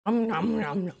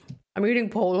I'm eating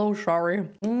polo, sorry. I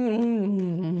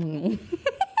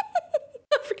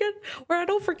forget, or I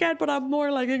don't forget, but I'm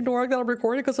more like ignoring that I'm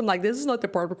recording because I'm like, this is not the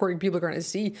part of recording people are gonna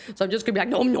see. So I'm just gonna be like,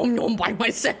 nom nom nom by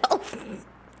myself.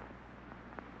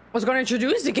 I was gonna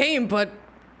introduce the game, but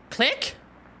click.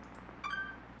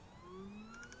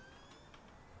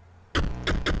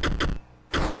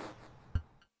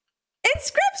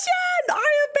 Inscryption! I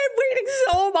have been waiting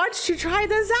so much to try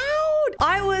this out.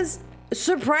 I was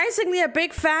surprisingly a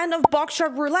big fan of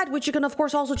Buckshot Roulette, which you can of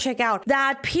course also check out.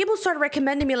 That people started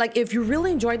recommending me, like, if you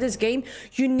really enjoyed this game,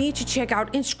 you need to check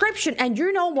out Inscryption. And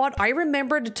you know what? I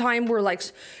remember the time where like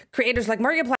creators like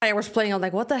Markiplier was playing. I'm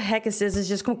like, what the heck is this? It's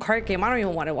just a card game. I don't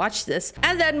even want to watch this.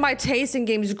 And then my taste in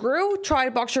games grew.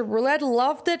 Tried Buckshot Roulette,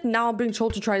 loved it. Now I'm being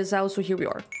told to try this out, so here we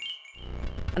are.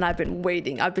 And I've been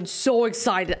waiting. I've been so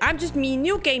excited. I'm just me.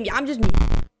 New game. I'm just me.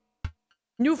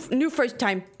 New first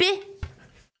time. Beh.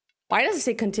 Why does it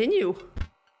say continue?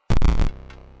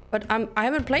 But I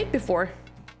haven't played before.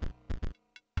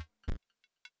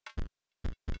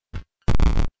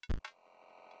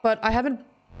 But I haven't.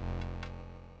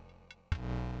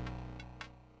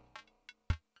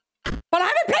 But I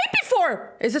haven't played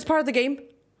before! Is this part of the game?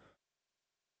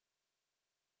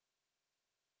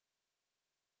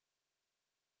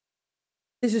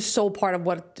 This is so part of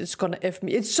what is gonna F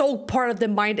me. It's so part of the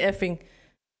mind effing.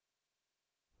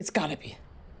 It's gotta be.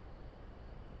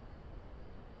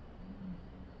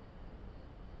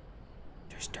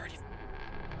 There's dirty,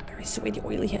 very sweaty,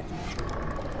 oily head.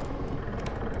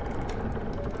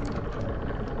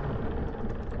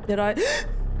 Did I?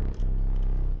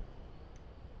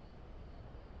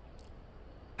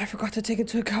 I forgot to take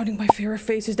into accounting my fear of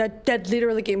faces. That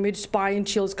literally gave me spine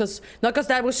chills, not because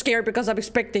that was scared, because I'm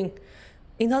expecting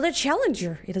another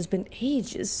challenger. It has been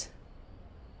ages.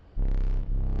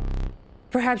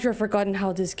 Perhaps you've forgotten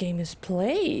how this game is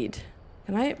played.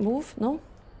 Can I move? No?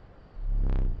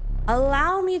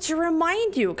 Allow me to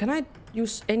remind you. Can I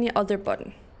use any other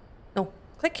button? No.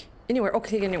 Click anywhere. Oh,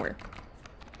 click anywhere.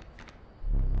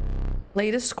 Play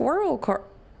the squirrel card.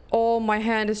 Oh, my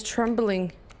hand is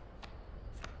trembling.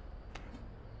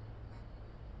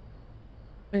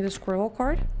 Play the squirrel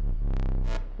card.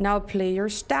 Now play your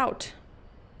stout.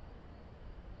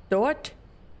 Do it.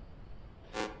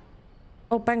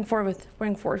 Oh, bang forward.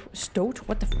 Bang forward. Stoat?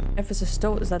 What the F is a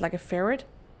stoat? Is that like a ferret?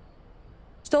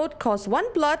 Stoat costs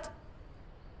 1 blood.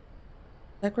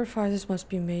 Sacrifices must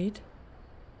be made.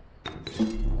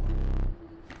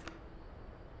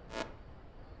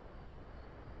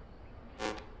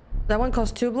 That one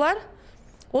costs 2 blood.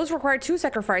 Will require 2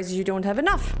 sacrifices. You don't have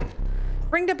enough.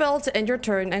 Ring the bell to end your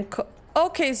turn and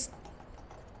okay. So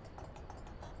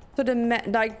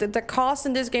the cost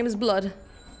in this game is blood.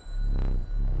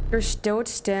 Your stoat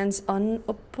stands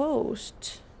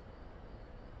unopposed.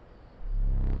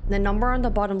 The number on the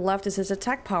bottom left is his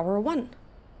attack power 1.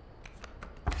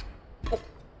 Oh.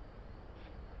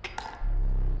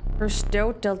 Your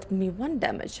stoat dealt me 1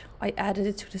 damage. I added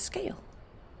it to the scale.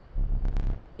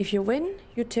 If you win,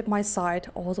 you tip my side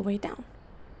all the way down.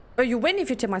 Or you win if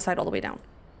you tip my side all the way down.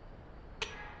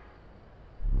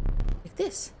 Like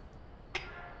this.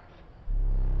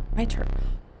 My turn.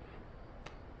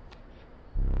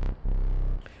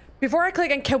 Before I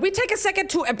click, and can we take a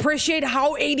second to appreciate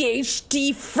how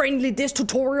ADHD friendly this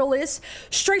tutorial is?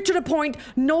 Straight to the point,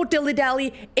 no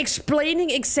dilly-dally, explaining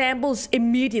examples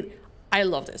immediately. I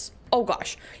love this. Oh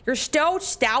gosh. Your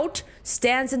stout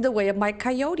stands in the way of my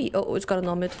coyote. Oh, it's got a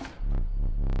nom it.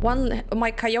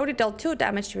 My coyote dealt 2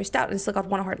 damage to your stout and still got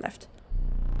 1 heart left.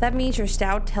 That means your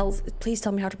stout health, please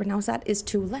tell me how to pronounce that, is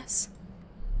 2 less.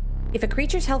 If a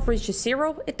creature's health reaches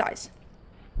 0, it dies.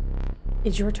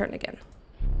 It's your turn again.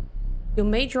 You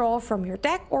may draw from your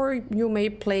deck, or you may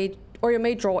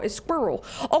draw a squirrel.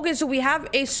 Okay, so we have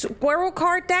a squirrel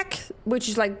card deck, which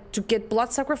is like to get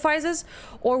blood sacrifices,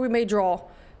 or we may draw.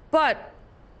 But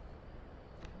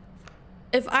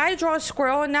if I draw a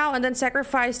squirrel now and then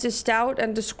sacrifice the stout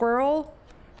and the squirrel,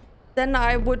 then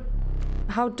I would...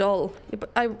 How dull.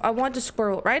 I want the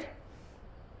squirrel, right?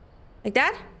 Like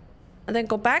that? And then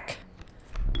go back.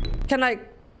 Can I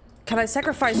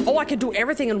sacrifice? Oh, I can do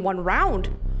everything in 1 round.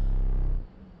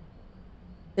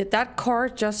 Did that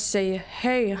card just say,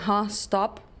 hey,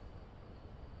 stop?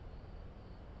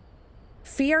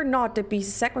 Fear not to be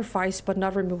sacrificed but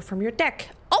not removed from your deck.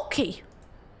 Okay.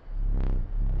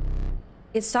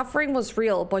 Its suffering was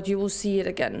real, but you will see it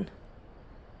again.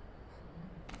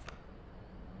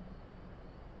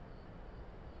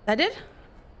 That it?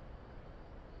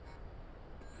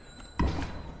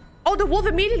 Oh, the wolf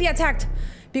immediately attacked.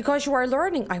 Because you are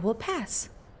learning, I will pass.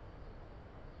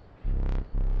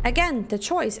 Again, the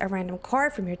choice, a random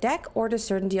card from your deck or the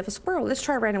certainty of a squirrel. Let's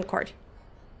try a random card.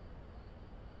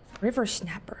 River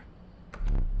Snapper.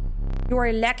 You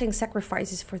are lacking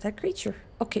sacrifices for that creature.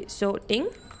 Okay, so ding.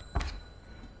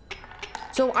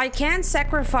 So I can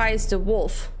sacrifice the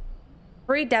wolf.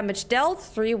 3 damage dealt,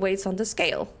 3 weights on the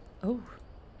scale. Oh.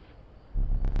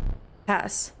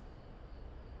 Pass.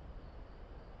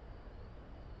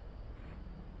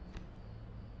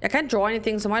 I can't draw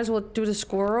anything, so I might as well do the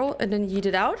squirrel and then yeet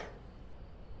it out.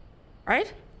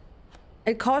 Right?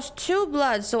 It costs 2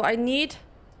 blood, so I need...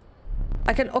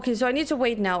 Okay, so I need to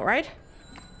wait now, right?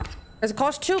 Because it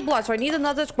costs 2 blood, so I need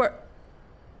another squirrel.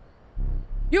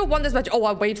 You won this match. Oh,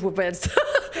 I way too advanced.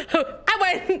 I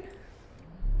win!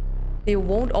 They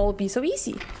won't all be so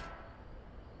easy.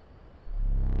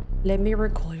 Let me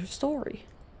recall your story.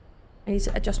 I need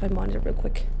to adjust my monitor real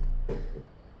quick.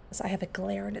 Because I have a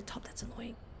glare on the top that's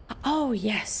annoying. Oh,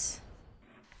 yes.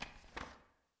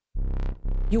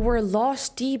 You were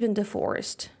lost deep in the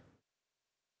forest.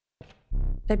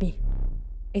 Let me.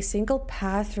 A single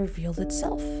path revealed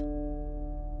itself.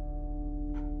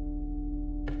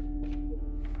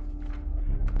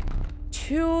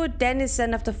 Two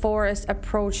denizens of the forest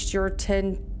approached your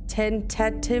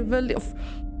tentatively...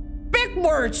 Big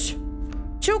words!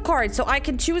 2 cards, so I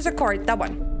can choose a card. That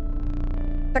one.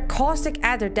 The caustic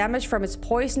adder, damage from its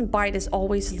poison bite is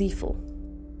always lethal.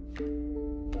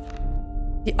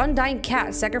 The undying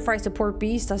cat, sacrifice the poor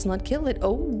beast, does not kill it.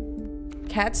 Oh,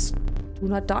 cats do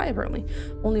not die apparently.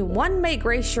 Only one may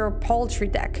grace your paltry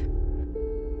deck.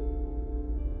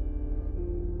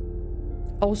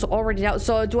 Also already out.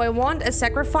 So do I want a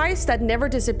sacrifice that never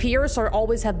disappears or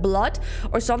always have blood,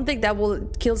 or something that will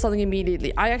kill something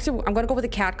immediately? I'm gonna go with the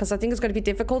cat because I think it's gonna be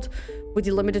difficult with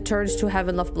the limited turns to have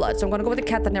enough blood. So I'm gonna go with the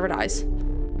cat that never dies.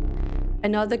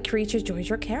 Another creature joins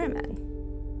your caravan.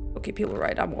 Okay, people,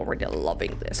 right? I'm already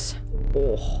loving this.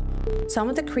 Oh, some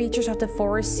of the creatures of the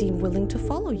forest seem willing to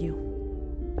follow you.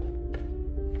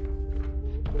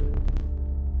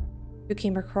 You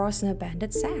came across an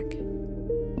abandoned sack.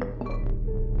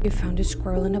 You found a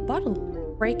squirrel in a bottle.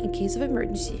 Break in case of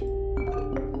emergency.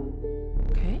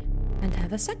 Okay, and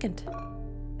have a second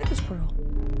squirrel.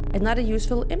 And not a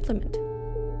useful implement.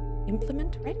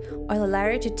 Implement, right? I'll allow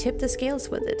you to tip the scales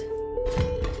with it.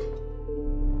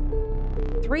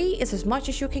 3 is as much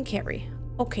as you can carry.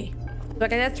 Okay. So I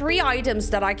can have 3 items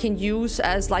that I can use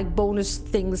as like bonus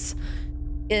things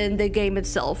in the game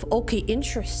itself. Okay,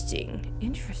 interesting.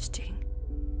 Interesting.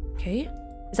 Okay.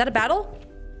 Is that a battle?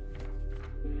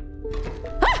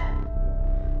 Ah!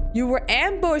 You were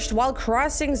ambushed while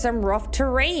crossing some rough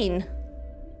terrain.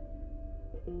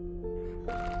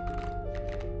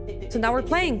 So now we're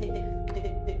playing.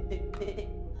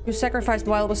 You sacrificed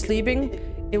while I was sleeping.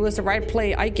 It was the right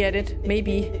play. I get it.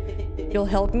 Maybe you'll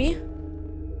help me.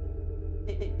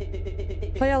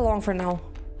 Play along for now.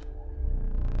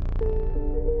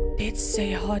 Did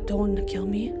say, oh, don't kill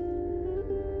me.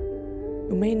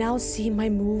 You may now see my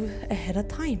move ahead of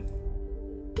time.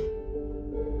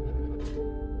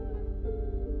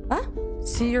 Huh?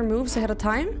 See your moves ahead of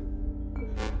time?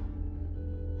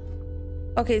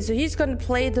 Okay, so he's gonna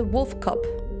play the Wolf Cup.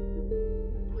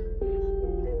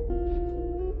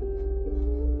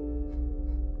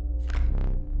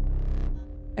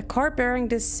 A card bearing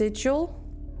this sigil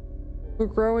will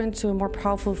grow into a more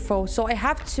powerful foe. So I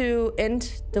have to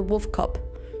end the Wolf Cup.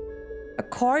 A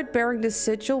card bearing this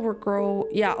sigil will grow...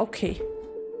 Yeah, okay.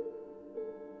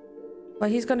 But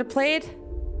he's gonna play it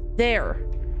there.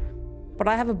 But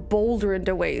I have a boulder in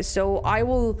the way, so I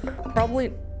will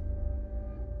probably...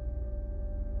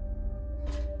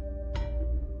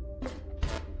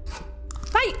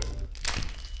 Fight!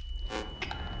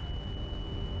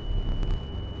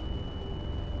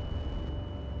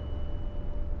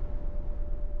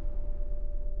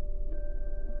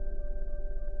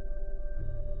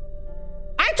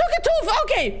 I took a tooth!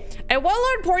 Okay! A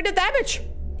well-earned point of damage!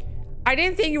 I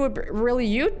didn't think you would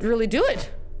really do it.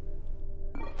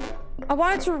 I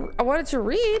wanted to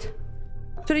read.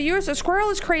 To the users, a squirrel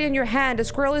is created in your hand. A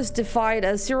squirrel is defined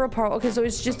as 0 power. Okay, so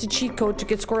it's just a cheat code to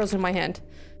get squirrels in my hand.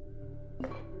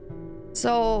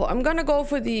 So I'm gonna go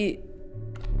for the...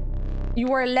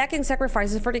 You are lacking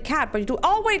sacrifices for the cat, but you do...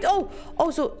 Oh, wait. Oh,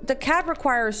 so the cat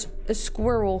requires a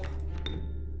squirrel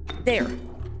there.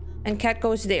 And cat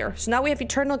goes there. So now we have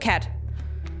eternal cat.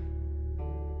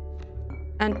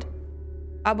 And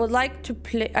I would like to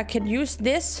play... I can use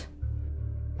this...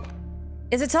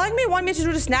 Is it telling me it wants me to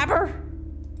do the snapper?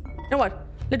 You know what?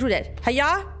 Let's do that.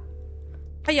 Hiya.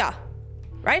 Hiya.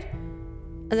 Right?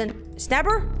 And then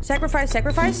snapper. Sacrifice.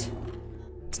 Sacrifice.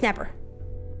 Snapper.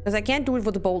 Because I can't do it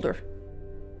with the boulder.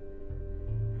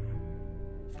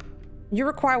 You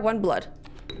require 1 blood.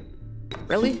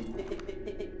 Really?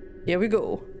 Here we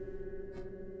go.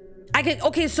 I can,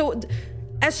 okay, so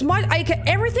as much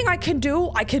everything I can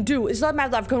do. It's not a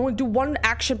matter of I can only do 1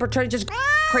 action per turn, just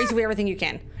crazy with everything you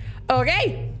can.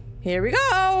 Okay, here we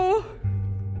go.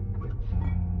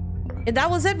 And that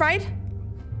was it, right?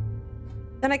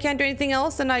 Then I can't do anything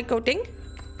else, then I go ding.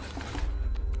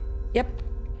 Yep.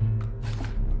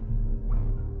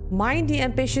 Mind the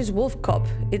ambitious wolf cub.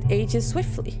 It ages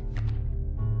swiftly.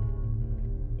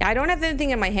 Yeah, I don't have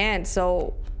anything in my hand,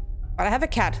 so... But I have a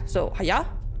cat, so yeah.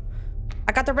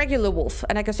 I got the regular wolf,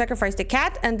 and I can sacrifice the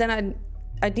cat, and then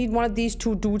I need one of these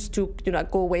 2 dudes to, you know,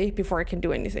 go away before I can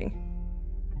do anything.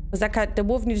 Because that cat, the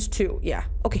wolf needs 2, yeah.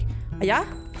 Okay, yeah.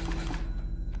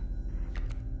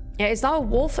 Yeah, it's not a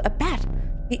wolf, a bat.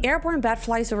 The airborne bat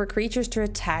flies over creatures to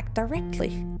attack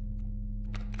directly.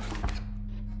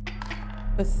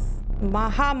 With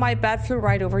Maha, my bat flew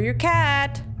right over your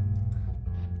cat.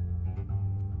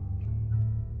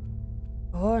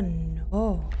 Oh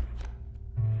no.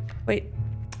 Wait.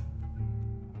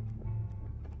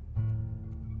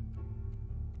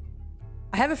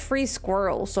 I have a free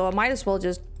squirrel, so I might as well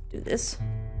just do this.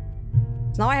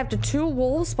 So now I have the 2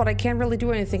 wolves, but I can't really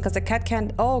do anything because the cat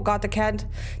can't. Oh god, the cat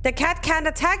can't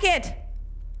attack it.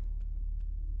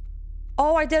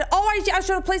 Oh, I did. Oh, I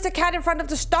should have placed the cat in front of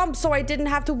the stump so I didn't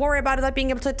have to worry about it not being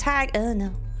able to attack. Oh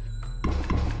no.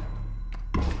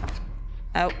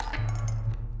 Oh.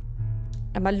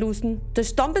 Am I losing? The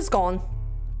stump is gone.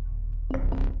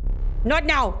 Not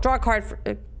now. Draw a card for.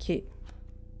 Okay.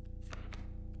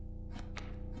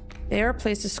 There,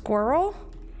 place the squirrel.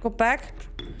 Go back.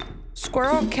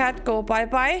 Squirrel, cat, go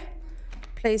bye-bye.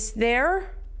 Place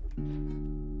there.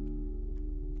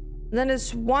 Then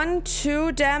it's 1,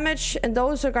 2 damage, and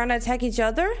those are gonna attack each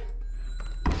other.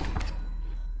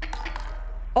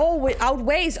 Oh, it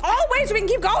outweighs. Oh, wait, so we can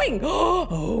keep going.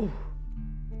 Oh.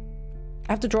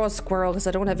 I have to draw a squirrel because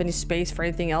I don't have any space for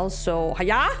anything else, so...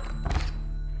 Hiya!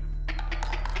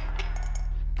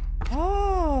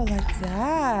 Oh, like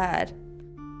that.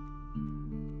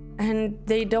 And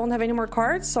they don't have any more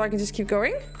cards, so I can just keep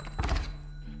going.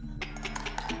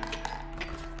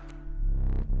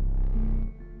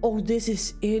 Oh, this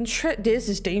is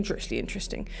dangerously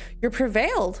interesting. You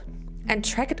prevailed and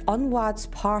trekked onwards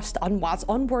past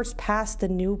the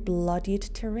new bloodied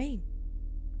terrain.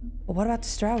 But what about the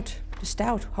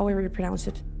stout, however you pronounce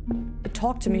it?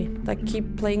 Talk to me. Like,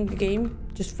 keep playing the game.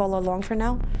 Just follow along for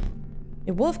now.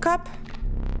 A wolf cup.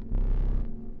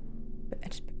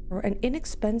 Or an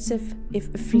inexpensive,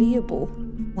 if fleeable,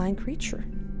 flying creature.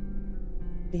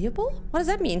 Fleeable? What does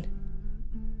that mean?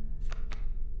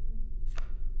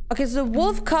 Okay, so the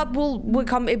wolf cub will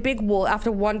become a big wolf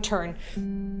after 1 turn.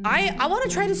 I want to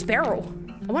try the sparrow.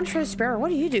 What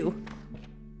do you do?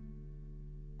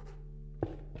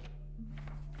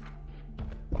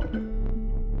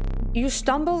 You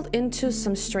stumbled into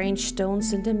some strange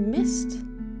stones in the mist.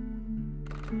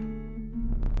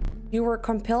 You were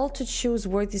compelled to choose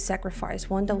worthy sacrifice,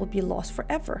 one that will be lost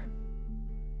forever.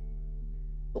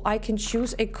 I can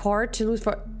choose a card to lose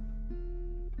for...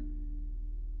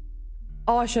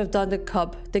 Oh, I should have done the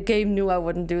cub. The game knew I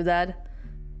wouldn't do that.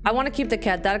 I want to keep the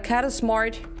cat. That cat is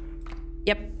smart.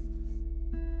 Yep.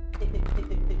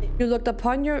 You looked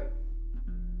upon your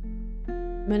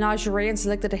menagerie and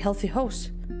selected a healthy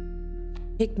host.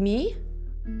 Pick me?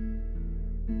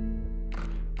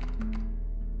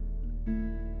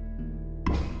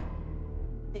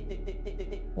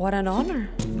 What an honor.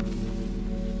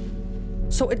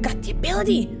 So it got the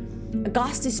ability. A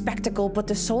ghastly spectacle, but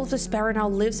the soul of the sparrow now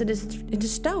lives in the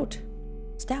stout.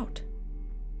 This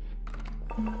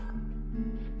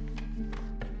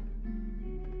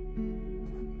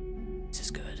is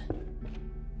good.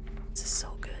 This is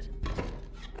so good.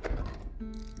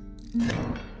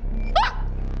 Ah!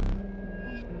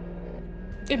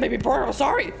 It may be born, I'm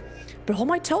sorry. Behold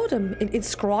my totem. It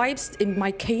inscribes in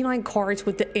my canine cards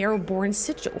with the airborne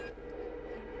sigil.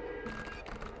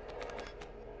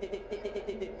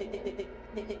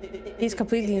 He's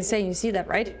completely insane, you see that,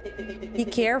 right? He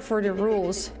cares for the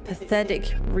rules.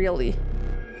 Pathetic, really.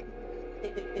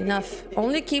 Enough.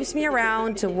 Only keeps me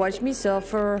around to watch me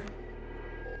suffer.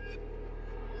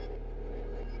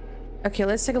 Okay,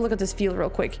 let's take a look at this field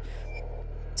real quick.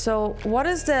 So, what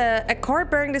is the... A card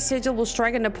bearing the sigil will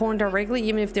strike an opponent directly,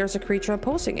 even if there's a creature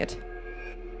opposing it.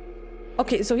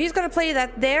 Okay, so he's gonna play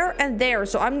that there and there.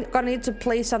 So I'm gonna need to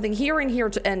play something here and here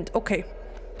to end. Okay.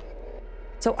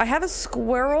 So I have a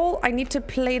squirrel. I need to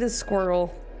play the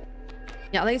squirrel.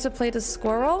 Yeah, I need to play the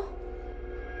squirrel.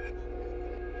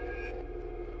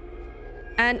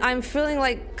 And I'm feeling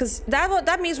like, because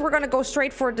that means we're gonna go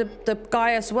straight for the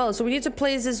guy as well. So we need to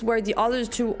place this where the other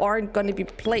two aren't gonna be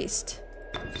placed.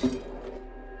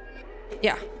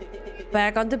 Yeah.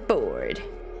 Back on the board.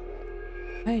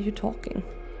 Why are you talking?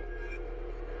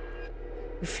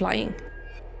 You're flying.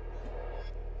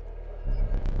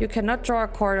 You cannot draw a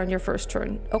card on your first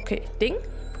turn. Okay, ding.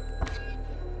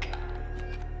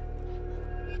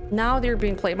 Now they're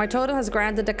being played. My totem has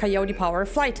granted the coyote power of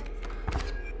flight.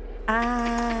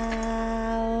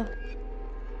 Ow.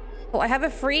 Oh, I have a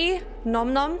free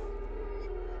NOM-NOM.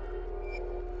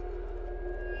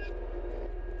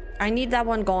 I need that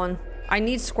one gone. I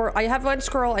need squirrel. I have one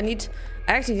squirrel. I need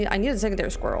a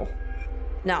secondary squirrel.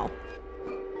 Now.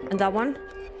 And that one.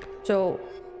 So,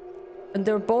 and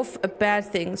they're both a bad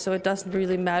thing, so it doesn't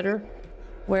really matter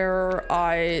where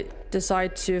I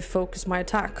decide to focus my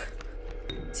attack.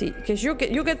 See, because you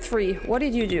get 3. What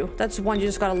did you do? That's 1. You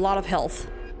just got a lot of health.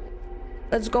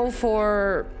 Let's go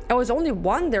for... Oh, it's only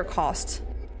 1 their cost.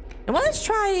 And well, let's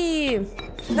try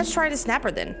the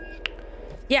snapper then.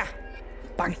 Yeah.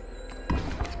 Bang.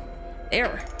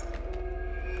 There.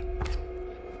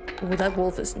 Oh, that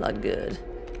wolf is not good.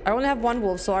 I only have 1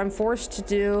 wolf, so I'm forced to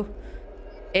do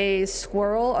a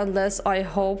squirrel unless I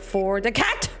hope for the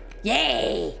cat.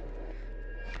 Yay!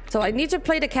 So I need to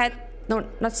play the cat. No,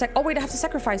 not oh wait, I have to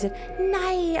sacrifice it.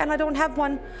 Nay, and I don't have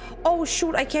one. Oh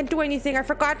shoot, I can't do anything. I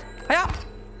forgot. Hiya!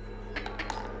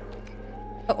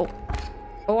 Uh-oh.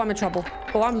 Oh, I'm in trouble.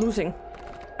 Oh, I'm losing.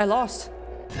 I lost.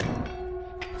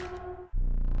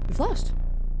 You've lost.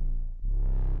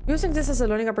 Using this as a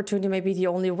learning opportunity may be the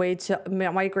only way to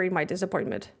mitigate my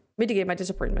disappointment.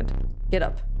 Get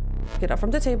up. Get up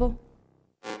from the table.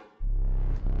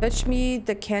 Fetch me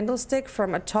the candlestick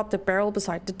from atop the barrel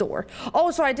beside the door. Oh,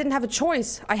 so I didn't have a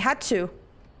choice. I had to.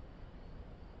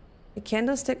 The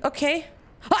candlestick. Okay.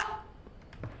 Ah!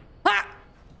 Ah!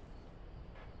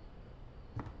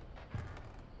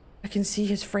 I can see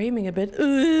his framing a bit.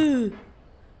 Ugh.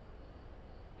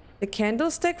 The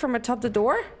candlestick from atop the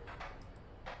door?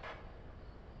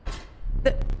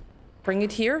 Bring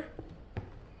it here.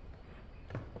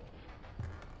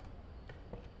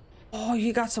 Oh,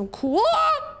 you got some cool...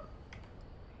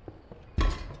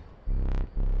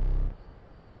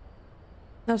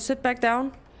 Now sit back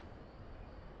down.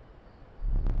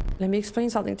 Let me explain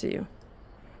something to you.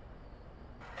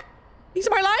 These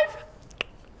are my life!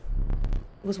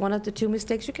 It was one of the 2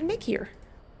 mistakes you can make here.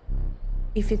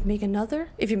 If you make another,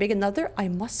 I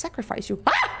must sacrifice you.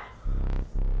 Ah!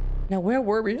 Now where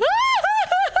were we?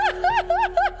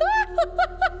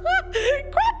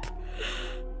 Crap!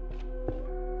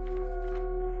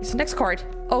 It's the next card.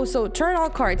 Oh, so turn all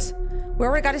cards. We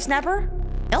already got a snapper?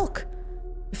 Elk.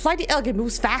 Fly the elk, it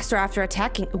moves faster after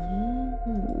attacking.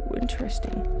 Ooh,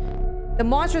 interesting. The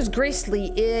monster is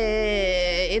grisly.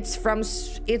 Its form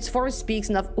speaks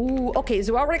enough. Ooh, okay,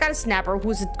 so we already got a snapper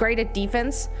who's great at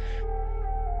defense.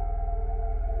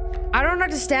 I don't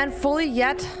understand fully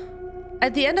yet.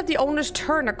 At the end of the owner's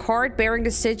turn, a card bearing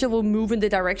the sigil will move in the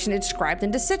direction it's described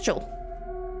in the sigil.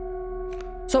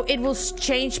 So it will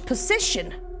change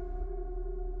position.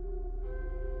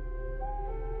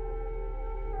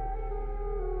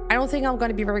 I don't think I'm going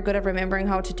to be very good at remembering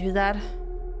how to do that.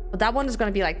 But that one is going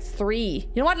to be like 3. You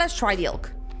know what? Let's try the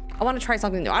elk. I want to try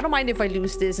something new. I don't mind if I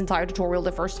lose this entire tutorial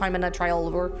the first time and I try all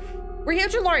over. We're here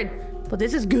to learn. But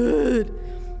this is good.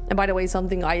 And by the way,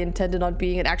 something I intended on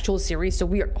being an actual series. So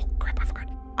we are... Oh, crap. I forgot.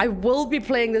 I will be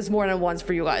playing this more than once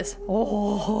for you guys.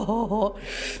 Oh.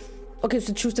 Okay,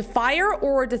 so choose the fire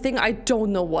or the thing I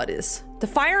don't know what is. The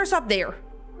fire is up there.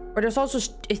 Or there's also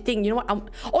a thing. You know what?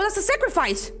 Oh, that's a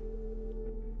sacrifice.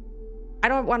 I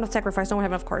don't want to sacrifice. I don't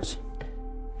have enough cards.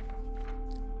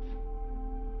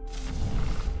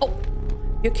 Oh,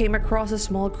 you came across a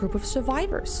small group of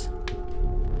survivors.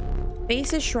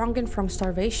 Faces shrunken from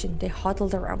starvation, they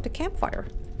huddled around the campfire.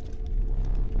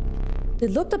 They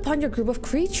looked upon your group of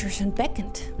creatures and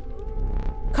beckoned.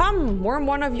 Come, warm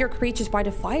one of your creatures by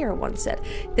the fire, one said.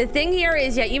 The thing here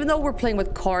is, yeah, even though we're playing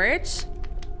with cards,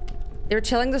 they're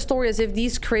telling the story as if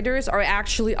these critters are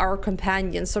actually our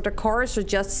companions. So the cards are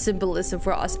just symbolism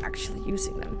for us actually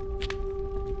using them.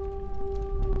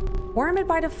 Warm it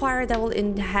by the fire that will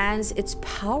enhance its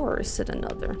power, said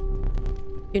another.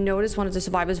 You notice one of the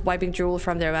survivors wiping drool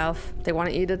from their mouth. They want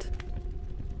to eat it.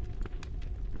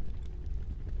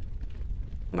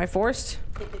 Am I forced?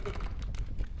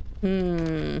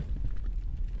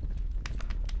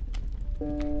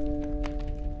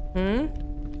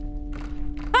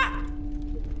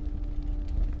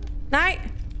 Night!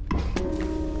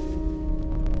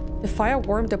 The fire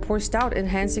warmed the poor stout,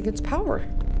 enhancing its power.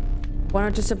 One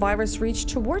of the survivors reached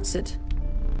towards it.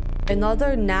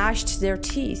 Another gnashed their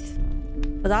teeth.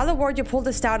 With other word, you pulled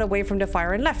the stout away from the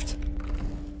fire and left.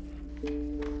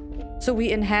 So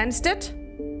we enhanced it.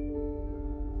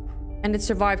 And it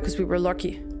survived because we were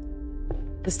lucky.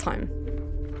 This time.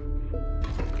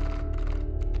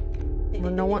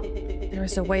 Well, no one...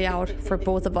 There's a way out for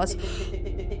both of us.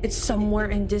 It's somewhere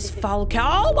in this foul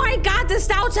cow. Oh my god, the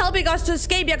stout's helping us to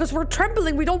escape. Yeah, because we're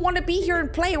trembling. We don't want to be here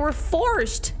and play. We're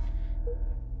forced.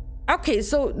 Okay,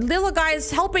 so little guy is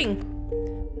helping.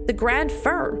 The Grand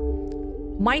Fur.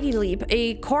 Mighty Leap.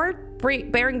 A card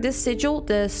bearing this sigil,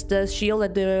 the shield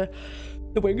and the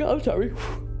wing. I'm sorry.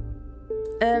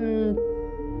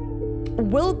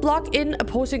 Will block in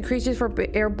opposing creatures for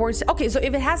airborne. Okay, so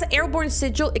if it has an airborne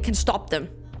sigil, it can stop them.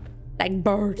 Like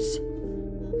birds.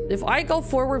 If I go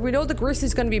forward, we know the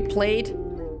grizzly's gonna be played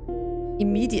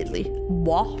immediately.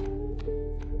 What?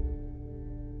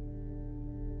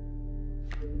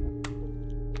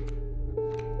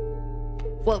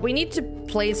 Well, we need to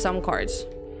play some cards.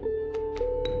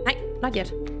 Hey, not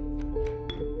yet.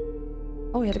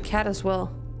 Oh, we had a cat as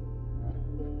well.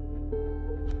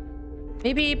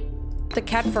 Maybe the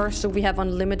cat first, so we have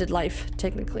unlimited life,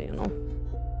 technically, you know.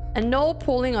 And no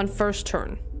pulling on first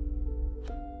turn.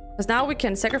 Because now we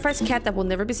can sacrifice a cat that will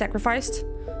never be sacrificed.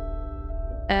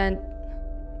 And...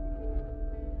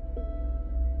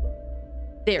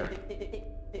 there.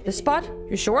 This spot?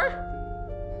 You sure?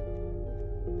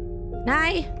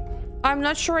 Nah. I'm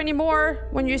not sure anymore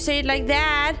when you say it like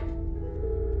that.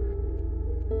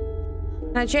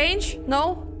 Can I change?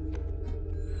 No?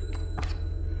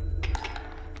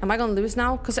 Am I gonna lose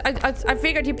now? Because I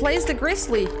figured he plays the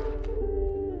grizzly.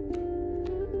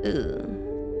 Ugh.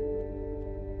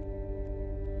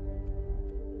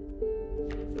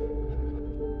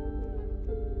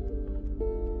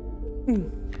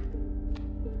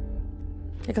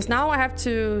 Because now I have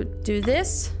to do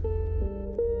this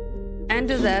and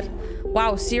do that.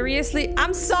 Wow, seriously?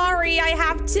 I'm sorry, I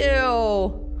have to.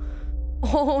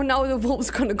 Oh, now the wolf's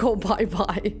gonna go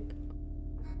bye-bye.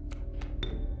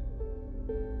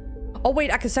 Oh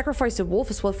wait, I can sacrifice the wolf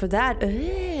as well for that.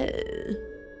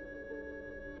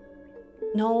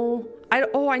 No.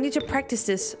 I need to practice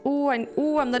this. I'm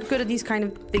not good at these kind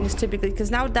of things typically.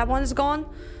 Because now that one is gone.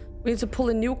 We need to pull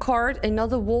a new card,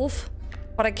 another wolf.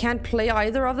 But I can't play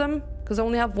either of them. Because I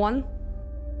only have one.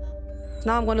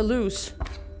 Now I'm gonna lose.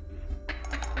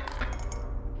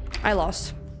 I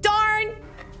lost. Darn!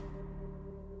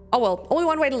 Oh well, only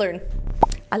one way to learn.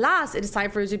 Alas, it is time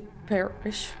for you to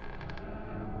perish.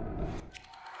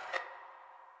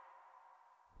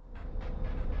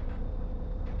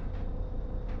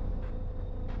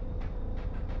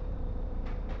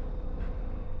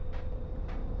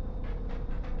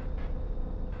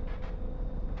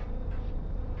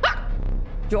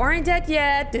 You aren't dead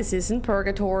yet. This isn't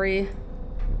purgatory.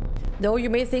 Though you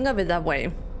may think of it that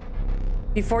way.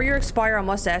 Before you expire, I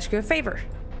must ask you a favor.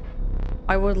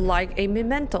 I would like a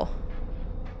memento.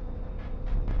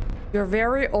 Your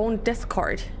very own death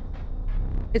card.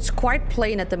 It's quite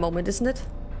plain at the moment, isn't it?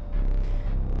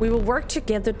 We will work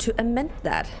together to amend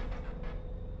that.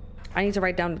 I need to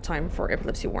write down the time for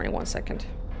epilepsy warning. 1 second.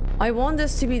 I want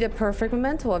this to be the perfect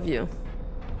memento of you.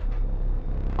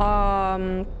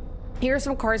 Here are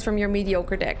some cards from your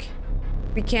mediocre deck.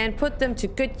 We can put them to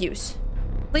good use.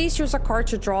 Please choose a card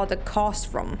to draw the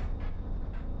cost from.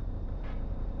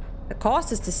 The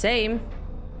cost is the same.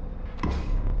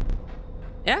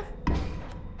 Yeah?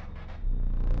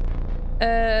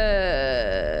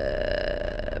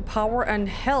 Power and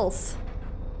health.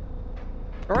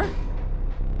 Sure.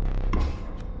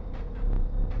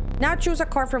 Now choose a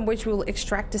card from which we will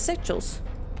extract the sigils.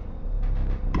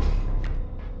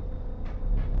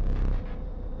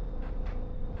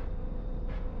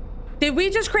 Did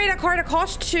we just create a card that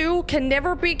costs 2, can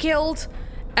never be killed,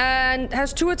 and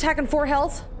has 2 attack and 4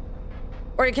 health?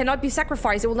 Or it cannot be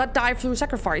sacrificed. It will not die through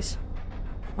sacrifice.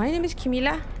 My name is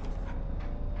Camila.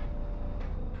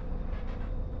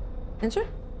 Answer?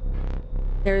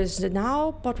 There is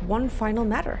now but one final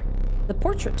matter. The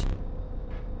portrait.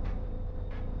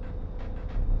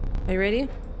 Are you ready?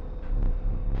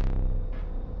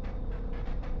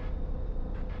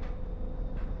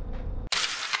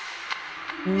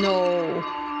 No.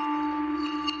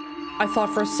 I thought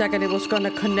for a second it was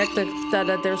gonna connect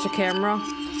that there's a camera.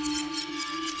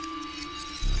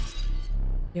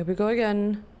 Here we go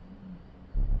again.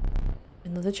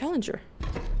 Another challenger.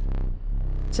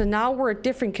 So now we're a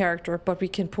different character, but we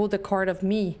can pull the card of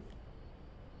me.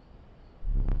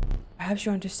 Perhaps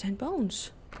you understand Bones.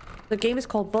 The game is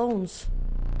called Bones.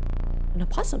 An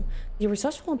opossum. The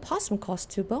resourceful opossum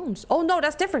costs 2 bones. Oh no,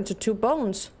 that's different to 2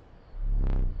 bones.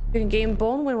 You can gain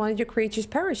bone when one of your creatures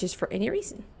perishes for any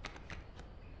reason.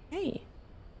 Hey.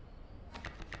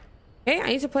 Okay, I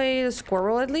need to play the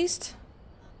squirrel at least.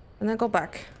 And then go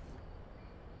back.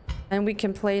 And we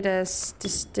can play the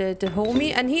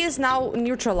homie. And he is now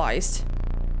neutralized.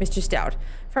 Mr. Stout.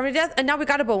 From the death. And now we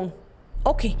got a bone.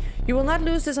 Okay. You will not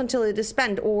lose this until it is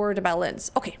spent or the battle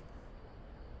ends. Okay.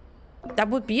 That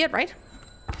would be it, right?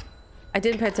 I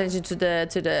didn't pay attention to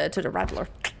the rattler.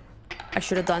 I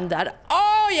should have done that.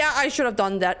 Oh yeah, I should have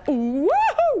done that.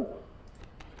 Woohoo!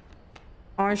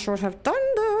 I should have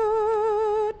done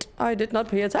that. I did not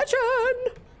pay attention.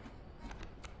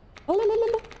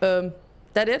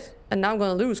 That it? And now I'm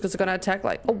gonna lose because they're gonna attack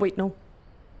like... Oh wait, no.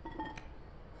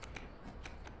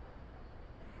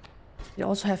 You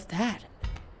also have that.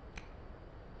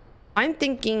 I'm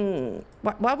thinking...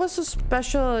 What was the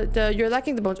special... You're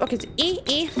lacking the bones. Okay, it's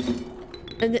E.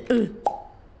 And then...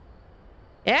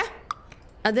 Yeah?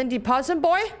 And then the possum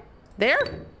boy.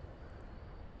 There.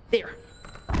 There.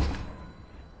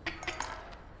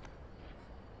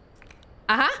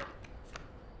 Uh-huh.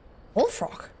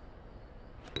 Bullfrog.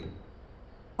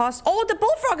 Oh, the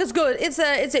bullfrog is good. It's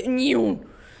a new.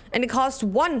 And it costs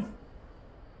 1.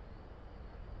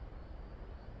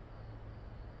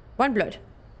 1 blood.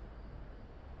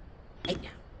 Hey,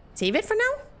 save it for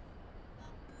now.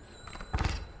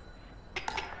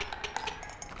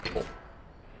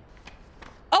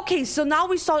 Okay, so now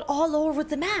we saw it all over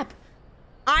the map.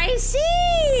 I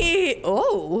see.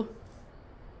 Oh.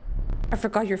 I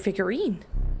forgot your figurine.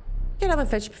 Get up and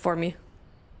fetch it for me.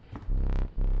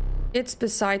 It's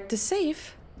beside the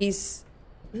safe. He's...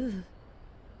 Ugh.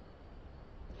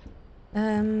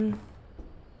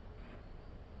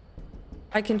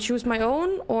 I can choose my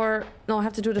own, or... No, I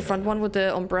have to do the front one with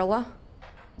the umbrella.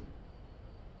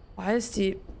 Why is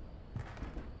the...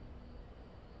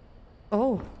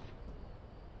 Oh.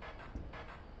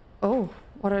 Oh,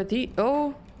 what are the...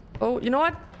 Oh, you know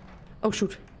what? Oh,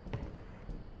 shoot.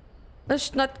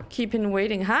 Let's not keep him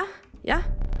waiting, huh? Yeah?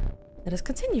 Let us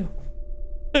continue.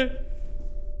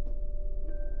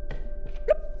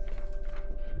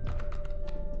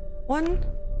 One.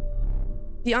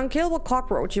 The unkillable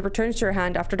cockroach. It returns to your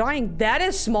hand after dying. That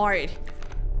is smart.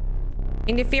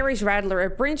 In the Fairy's Rattler,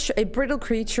 a brittle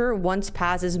creature once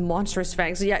passes monstrous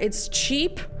fangs. Yeah, it's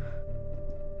cheap,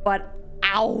 but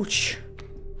ouch.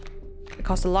 It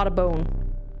costs a lot of bone.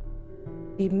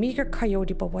 The meager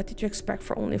coyote, but what did you expect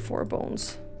for only 4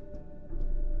 bones?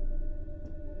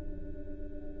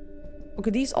 Okay,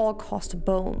 these all cost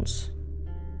bones.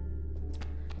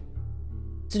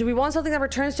 So do we want something that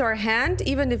returns to our hand,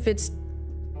 even if it's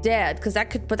dead? Because that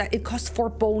could, but it costs 4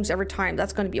 bones every time.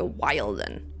 That's going to be a while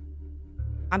then.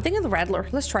 I'm thinking the Rattler.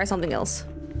 Let's try something else.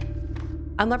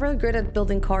 I'm not really good at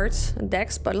building cards and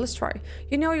decks, but let's try.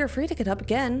 You know, you're free to get up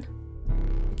again.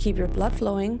 Keep your blood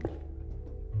flowing.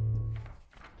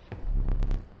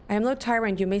 I am no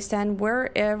tyrant. You may stand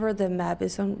wherever the map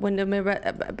is on. When the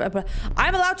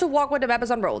I'm allowed to walk when the map is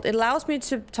unrolled. It allows me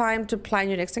time to plan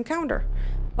your next encounter.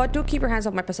 But do keep your hands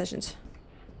off my possessions.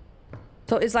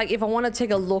 So it's like if I want to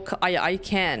take a look, I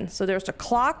can. So there's the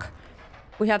clock.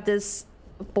 We have this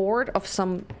board of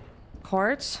some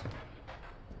cards.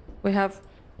 We have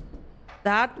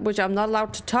that, which I'm not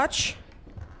allowed to touch.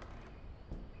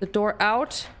 The door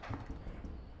out.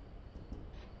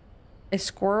 A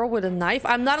squirrel with a knife.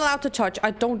 I'm not allowed to touch.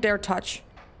 I don't dare touch.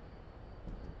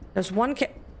 There's one I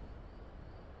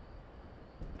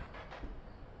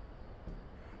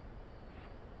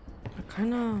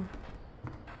kinda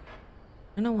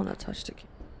want to touch the key.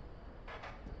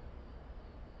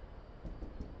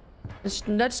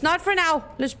 Let's not for now.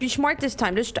 Let's be smart this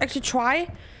time. Let's actually try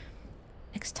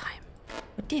next time.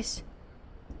 What this?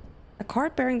 A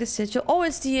card bearing the sigil. Oh,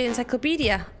 it's the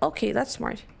encyclopedia. Okay, that's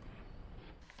smart.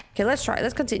 Okay, let's try.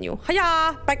 Let's continue.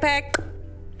 Hiya! Backpack!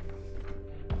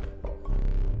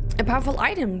 A powerful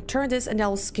item. Turn this and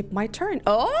I'll skip my turn.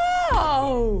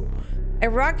 Oh! A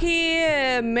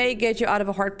rocky may get you out of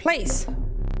a hard place.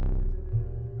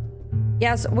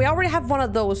 Yes, we already have one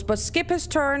of those, but skip his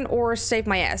turn or save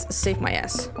my ass. Save my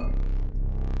ass.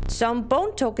 Some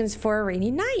bone tokens for a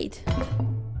rainy night.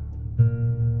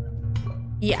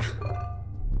 Yeah.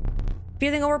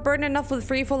 Feeling overburdened enough with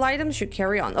free full items? Should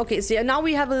carry on. Okay, so now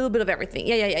we have a little bit of everything.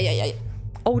 Yeah.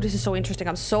 Oh, this is so interesting.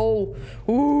 I'm so...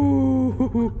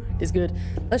 Ooh, this is good.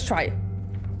 Let's try it.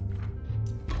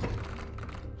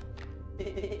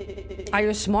 Are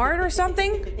you smart or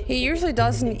something? He usually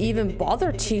doesn't even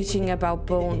bother teaching about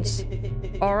bones.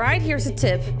 Alright, here's a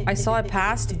tip. I saw a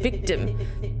past victim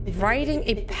writing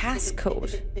a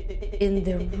passcode in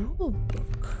the rule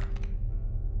book.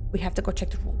 We have to go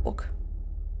check the rule book.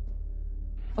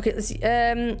 Okay, let's see.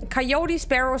 Coyote,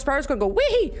 Sparrow. Sparrow's gonna go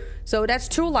wee! So that's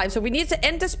 2 lives. So we need to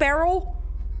end the Sparrow.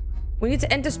 We need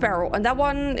to end the Sparrow. And that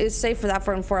one is safe for that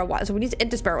for a while. So we need to end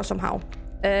the Sparrow somehow.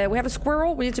 We have a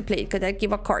Squirrel. We need to play it because that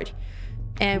give a card.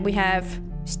 And we have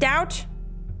Stout.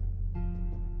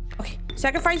 Okay,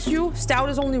 sacrifice you. Stout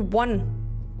is only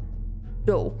 1.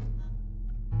 Go.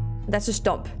 That's a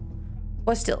stump.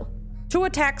 But still. 2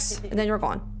 attacks, and then you're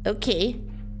gone. Okay.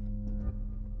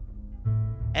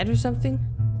 Add or something?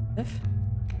 F?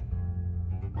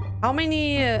 How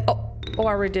many... oh, I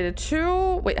already did it.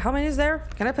 2. Wait, how many is there?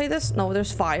 Can I play this? No,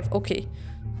 there's 5. Okay.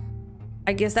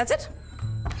 I guess that's it.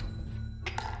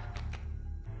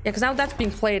 Yeah, because now that's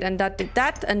being played, and that did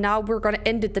that, and now we're gonna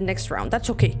end it the next round. That's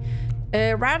okay.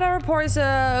 Radar reports.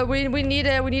 We need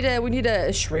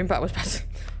a shrimp. I was about to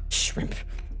shrimp.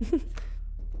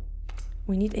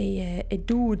 We need a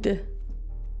dude.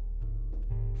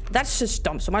 That's just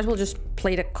dumb. So might as well just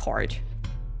play the card,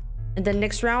 and then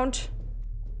next round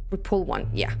we pull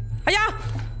 1. Yeah. Hiya!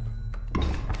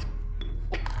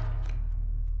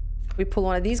 We pull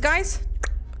one of these guys.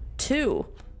 2.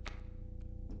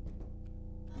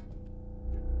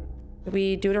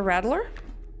 We do the Rattler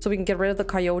so we can get rid of the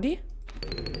Coyote.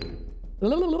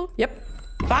 Yep.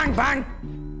 Bang, bang.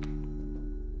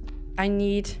 I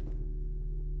need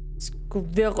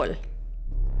Squirrel.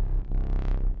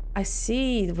 I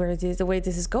see where it is, the way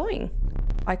this is going.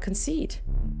 I concede.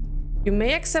 You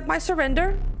may accept my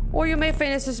surrender, or you may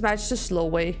finish this match the slow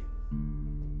way.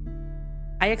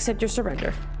 I accept your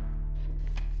surrender.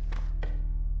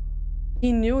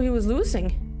 He knew he was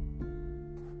losing.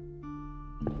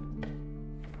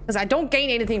 Because I don't gain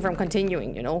anything from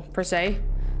continuing, you know, per se.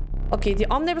 Okay, the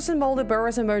omnipresent molded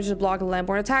burrows emerges to block a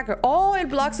landborn attacker. Oh, it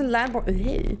blocks a landborn.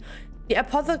 The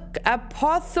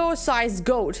apotheosized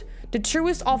goat. The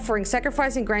truest offering,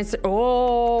 sacrificing grants.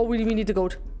 Oh, we need the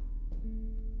goat.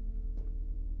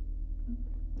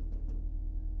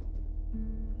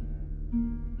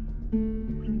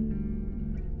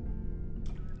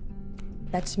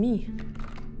 That's me.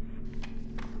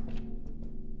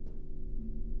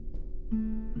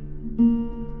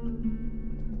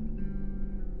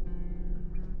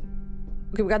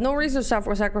 Okay, we got no reason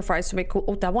to sacrifice to make cool.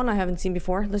 Oh, that one I haven't seen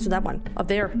before. Let's do that one. Up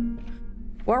there.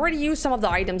 We already used some of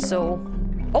the items, so...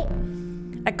 Oh!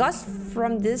 A gust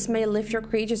from this may lift your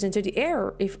creatures into the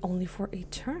air, if only for a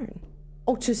turn.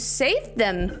 Oh, to save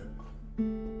them!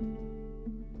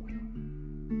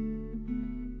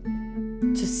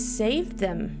 To save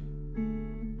them.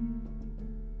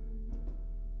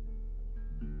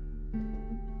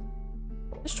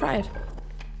 Let's try it.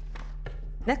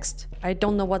 Next. I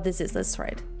don't know what this is. Let's try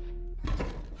it.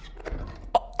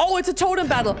 Oh, it's a totem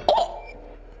battle. Oh!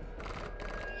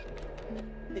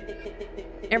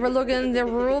 Ever look in the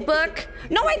rule book?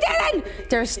 No, I didn't!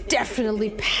 There's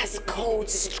definitely passcodes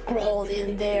scrawled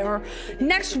in there.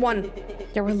 Next one.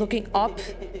 They were looking up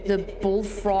the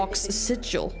bullfrog's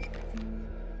sigil.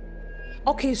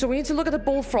 Okay, so we need to look at the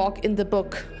bullfrog in the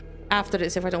book after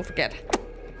this, if I don't forget.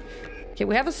 Okay,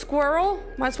 we have a squirrel.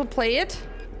 Might as well play it.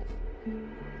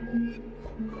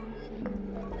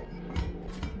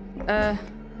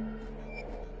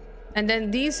 And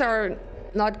then these are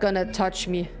not gonna touch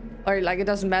me. Or like, it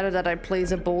doesn't matter that I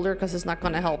place a boulder because it's not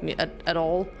gonna help me at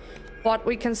all. But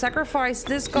we can sacrifice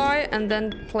this guy and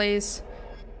then place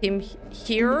him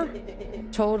here.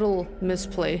 Total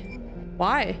misplay.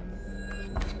 Why?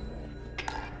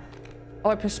 Oh,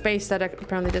 I pressed space. That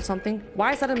apparently did something.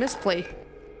 Why is that a misplay?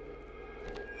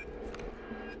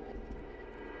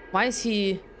 Why is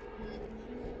he...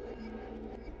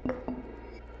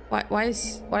 Why,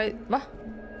 what?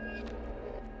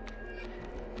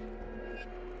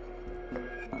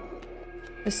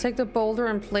 Let's take the boulder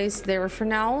and place there for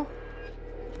now.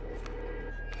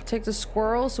 Take the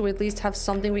squirrel so we at least have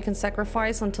something we can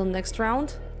sacrifice until next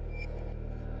round.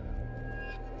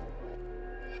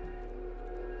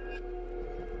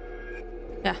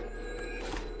 Yeah.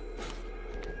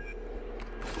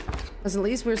 Because at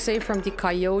least we're safe from the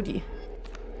coyote.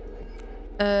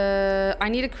 I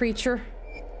need a creature.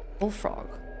 Bullfrog.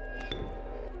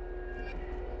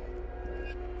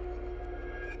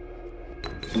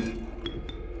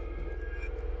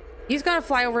 He's gonna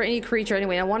fly over any creature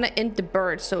anyway. I want to end the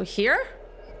bird. So here.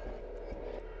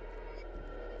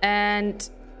 And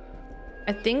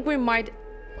I think we might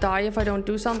die if I don't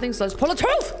do something. So let's pull a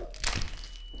tooth!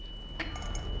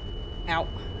 Ow.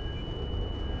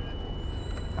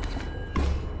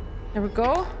 There we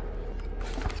go.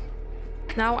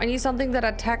 Now I need something that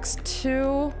attacks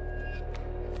 2.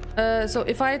 So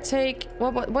if I take...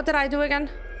 What did I do again?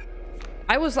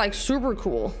 I was like super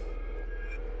cool.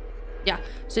 Yeah.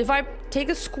 So if I take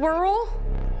a squirrel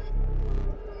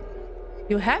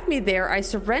You have me there. I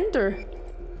surrender.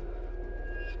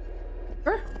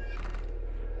 Sure.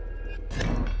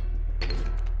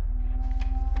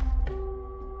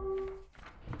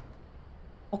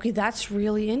 Okay, that's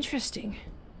really interesting.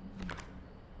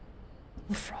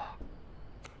 Frog.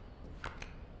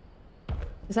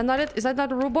 Is that not it? Is that not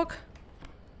the rule book?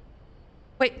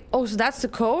 Wait, oh, so that's the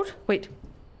code? Wait.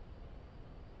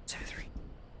 73.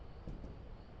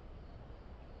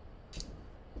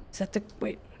 Is that the...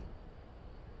 Wait.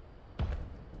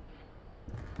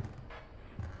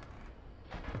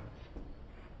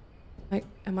 Like,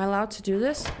 am I allowed to do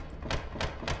this? Is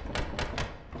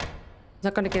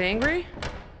that gonna get angry?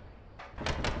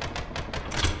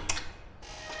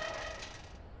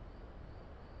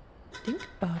 Think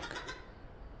bug.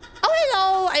 Oh,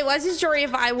 hello! I wasn't sure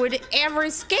if I would ever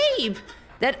escape.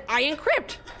 That I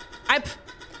encrypt.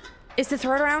 Is the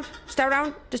third round? Start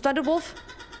round? The stunted wolf?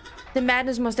 The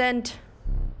madness must end.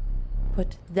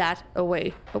 Put that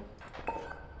away. Oh.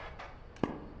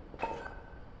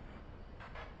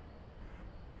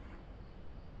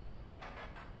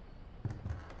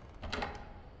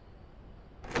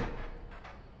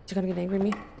 Is he gonna get angry at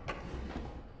me?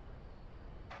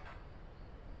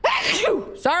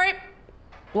 Sorry.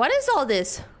 What is all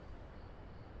this?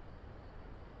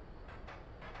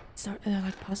 Is there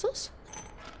like puzzles?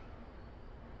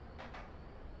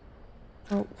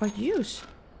 Or what use?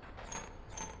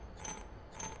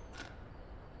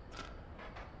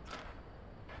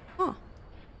 Huh.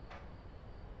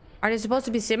 Are they supposed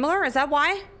to be similar? Is that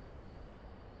why?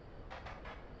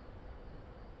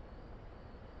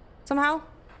 Somehow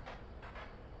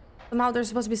they're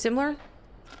supposed to be similar?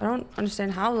 I don't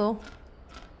understand how though.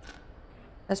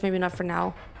 That's maybe not for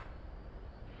now.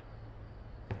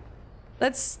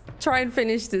 Let's try and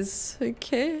finish this,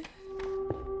 okay?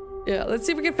 Yeah, let's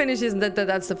see if we can finish this.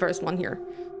 That's the first one here.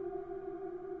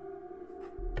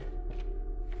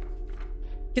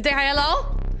 You say hi,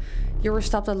 hello? You were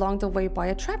stopped along the way by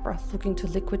a trapper looking to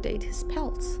liquidate his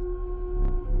pelts.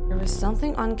 There was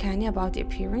something uncanny about the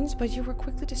appearance, but you were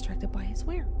quickly distracted by his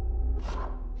wear.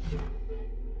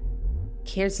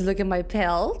 Cares to look at my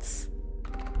pelts?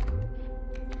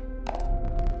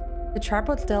 The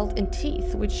trapper dealt in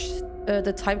teeth, which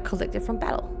the type collected from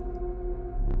battle.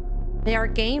 They are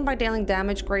gained by dealing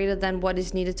damage greater than what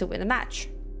is needed to win a match.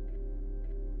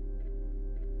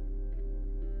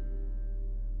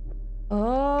 Oh,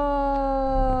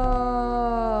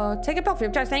 take a pelt for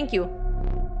your charge. Thank you.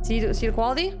 See the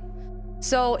quality?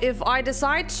 So if I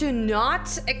decide to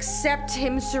not accept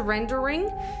him surrendering,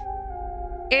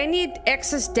 any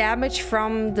excess damage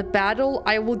from the battle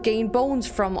I will gain bones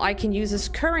from. I can use as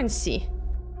currency.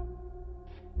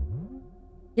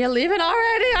 You're leaving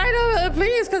already? I know.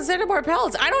 Please consider more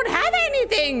pelts. I don't have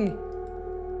anything.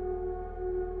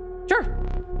 Sure.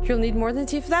 You'll need more than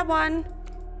tea for that one.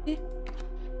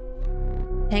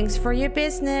 Thanks for your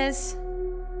business.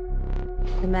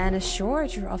 The man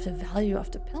assured you of the value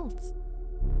of the pelts.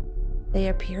 They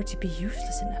appear to be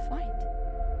useless in a fight.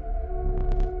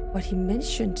 But he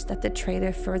mentioned that the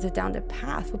trader further down the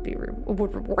path would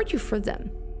reward you for them,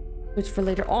 which for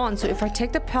later on. So if I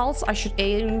take the pelts, I should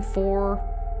aim for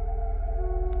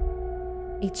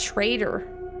a trader,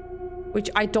 which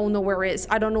I don't know where is.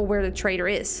 I don't know where the trader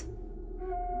is.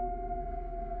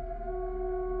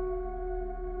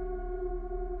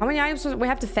 How many items do we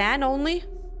have? The fan only?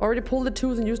 Already pulled the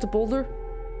tooth and used the boulder.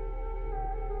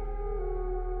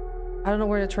 I don't know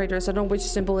where the trader is. I don't know which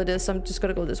symbol it is. So I'm just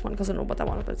gonna go this one because I don't know what that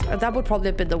one is. That would probably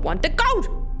have been the one. The goat!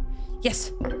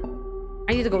 Yes!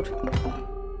 I need the goat.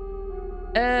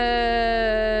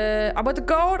 I want the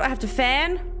goat. I have the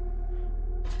fan.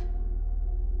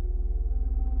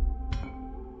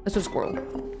 Let's do a squirrel.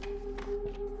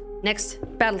 Next,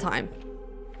 battle time.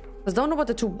 I don't know what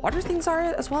the two water things are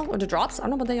as well. Or the drops. I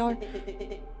don't know what they are.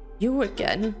 You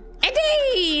again.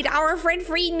 Indeed! Our friend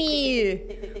freed me!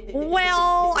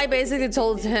 Well, I basically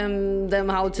told them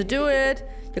how to do it.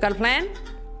 You got a plan?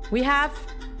 We have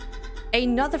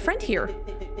another friend here.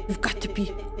 You've got to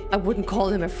be... I wouldn't call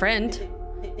him a friend.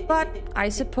 But I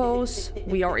suppose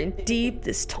we are in deep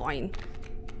this time.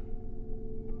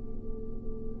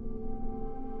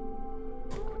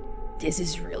 This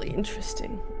is really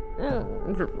interesting.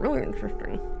 Really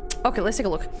interesting. Okay, let's take a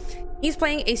look. He's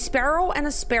playing a sparrow and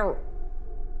a sparrow.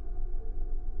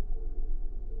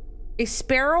 A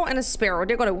sparrow and a sparrow.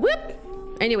 They're gonna whip.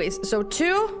 Anyways, so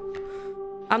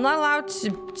 2. I'm not allowed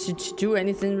to do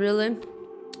anything really.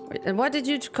 Wait, and what did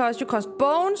you cost? You cost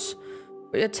bones.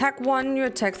 You attack 1, you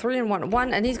attack 3 and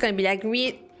 1. And he's gonna be like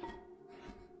me.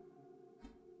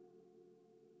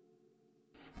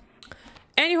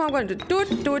 Anywho, I'm going to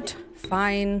do it.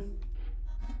 Fine.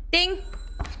 Ding.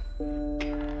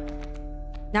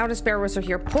 Now the sparrows are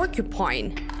here.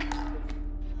 Porcupine.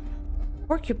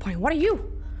 Porcupine, what are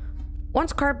you?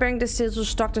 Once card bearing the sigil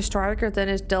struck the striker, then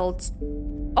it's dealt.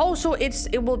 Oh, so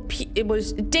it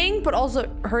was ding, but also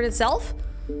hurt itself.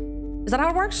 Is that how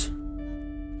it works?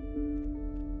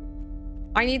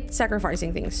 I need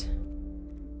sacrificing things.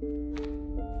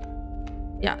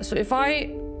 Yeah. So if I,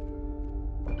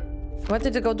 what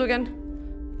did it go to again?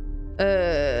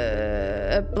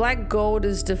 A black goat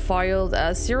is defiled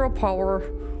as 0 power,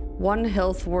 1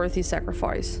 health worthy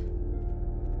sacrifice.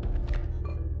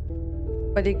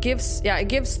 But it gives, yeah, it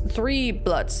gives 3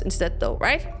 bloods instead though,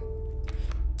 right?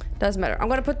 Doesn't matter. I'm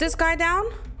gonna put this guy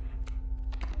down.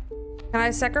 Can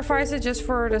I sacrifice it just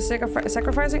for the sake of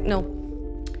sacrificing? No.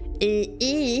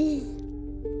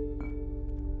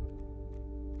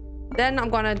 Then I'm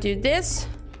gonna do this.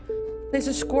 Place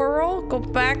a squirrel, go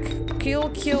back, kill,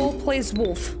 place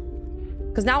wolf.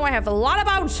 Because now I have a lot of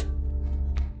bounce.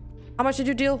 How much did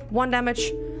you deal? 1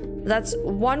 damage. That's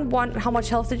 1. How much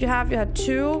health did you have? You had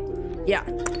 2. Yeah,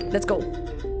 let's go.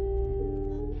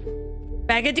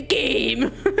 Back at the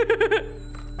game.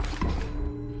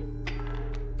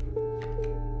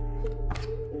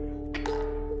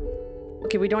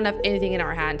 Okay, we don't have anything in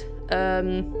our hand.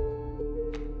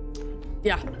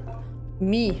 Yeah.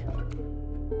 Me.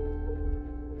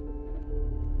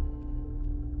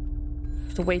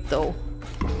 Have to wait though.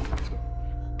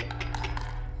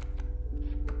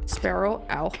 Sparrow,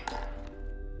 ow.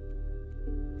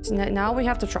 So now we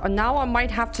have to try. Now I might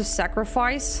have to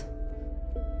sacrifice.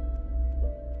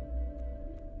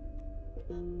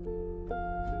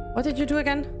 What did you do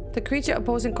again? The creature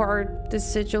opposing card, this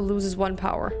sigil loses 1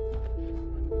 power.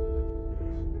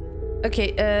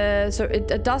 Okay, so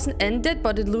it doesn't end it,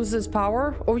 but it loses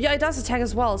power. Oh yeah, it does attack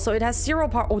as well. So it has 0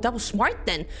 power. Oh, that was smart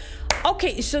then.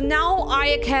 Okay, so now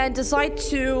I can decide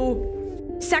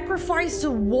to sacrifice the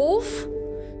wolf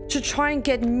to try and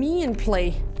get me in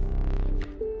play.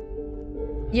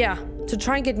 Yeah, to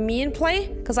try and get me in play,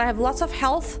 because I have lots of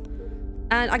health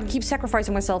and I can keep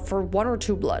sacrificing myself for 1 or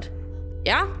 2 blood.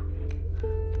 Yeah?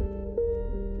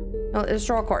 Oh, let's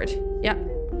draw a card. Yeah.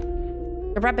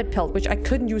 The rabbit pelt, which I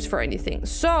couldn't use for anything.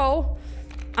 So,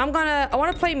 I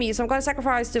want to play me, so I'm gonna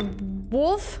sacrifice the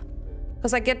wolf,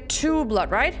 because I get 2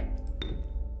 blood, right?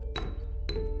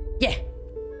 Yeah.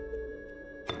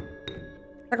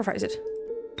 Sacrifice it.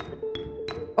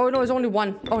 Oh no, it's only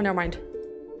 1. Oh, never mind.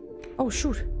 Oh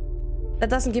shoot. That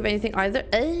doesn't give anything either.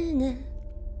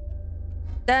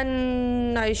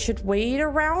 Then I should wait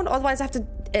around. Otherwise I have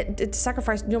to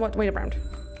sacrifice. You know what? Wait around.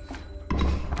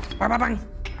 Bang, bang, bang.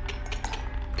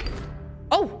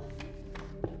 Oh.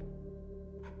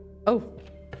 Oh.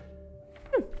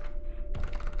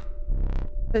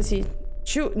 Let's see.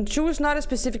 Choose not a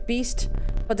specific beast,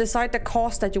 but decide the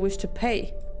cost that you wish to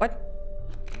pay. What?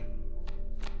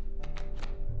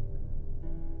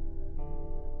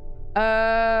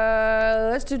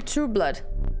 Let's do 2 blood.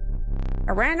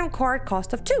 A random card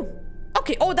cost of 2.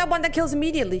 Okay. Oh, that one that kills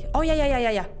immediately. Oh,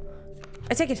 yeah.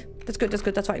 I take it. That's good.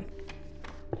 That's fine.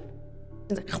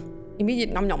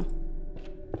 Immediate nom-nom.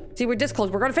 See, we're this close.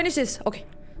 We're gonna finish this. Okay.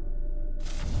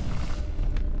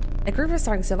 A group of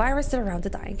starting survivors stood around the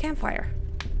dying campfire.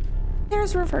 There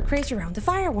is room for a crazy around the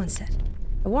fire, one said.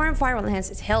 A warm fire will enhance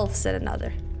its health, said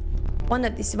another. One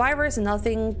of the survivors and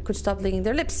nothing could stop licking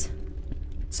their lips.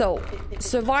 So,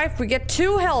 survive, we get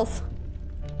 2 health.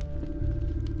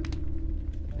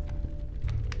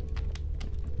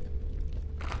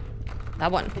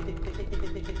 That one.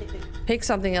 Pick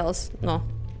something else. No.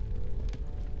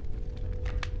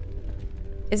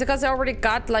 Is it because they already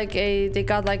got like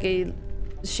a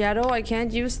shadow? I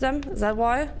can't use them? Is that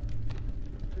why?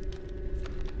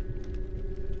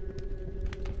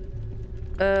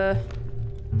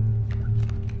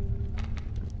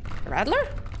 Rattler?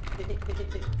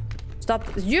 Stop.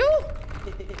 You?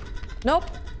 Nope.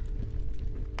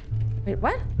 Wait,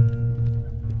 what?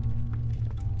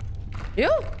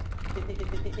 You?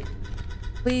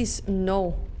 Please,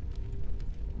 no.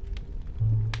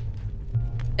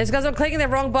 It's because I'm clicking the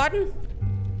wrong button?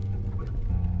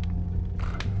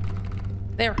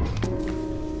 There.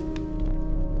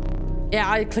 Yeah,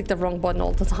 I click the wrong button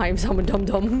all the time, so I'm a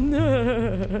dum-dum.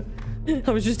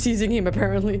 I was just teasing him,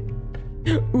 apparently.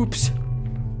 Oops.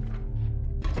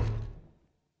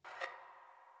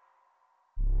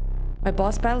 My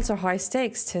boss battles are high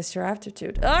stakes. Test your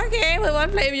aptitude. Okay, with one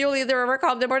flame, you'll either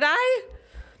overcome them or die.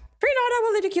 Fear not, I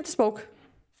will let you keep the smoke.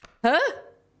 Huh?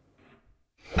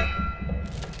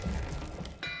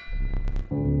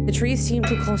 The trees seem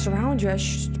to close around you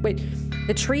as... Wait.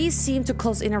 The trees seem to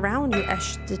close in around you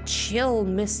as the chill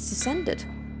mist descended.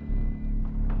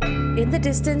 In the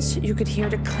distance, you could hear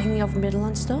the clanging of metal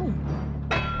on stone.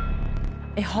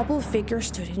 A hobbled figure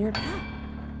stood in your path.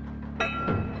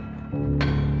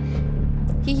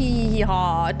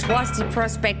 Hee-haw, 'twas the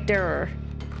Prospector.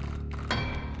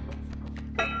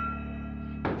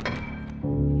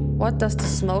 What does the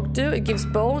smoke do? It gives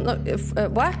bone.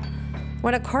 What?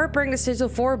 When a card brings the sigil,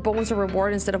 4 bones are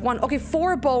rewarded instead of 1. Okay,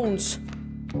 4 bones.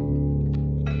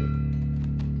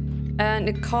 And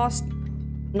it costs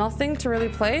nothing to really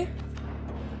play.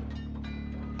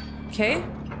 Okay.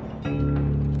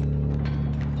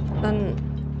 Then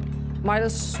might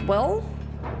as well.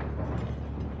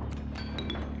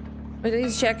 Wait, I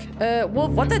need to check.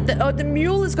 Wolf, what the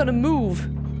mule is gonna move.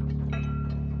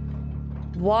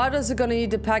 What is it gonna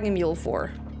need the packing mule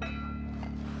for?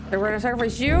 Okay, we're gonna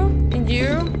sacrifice you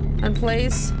and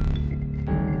place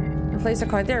a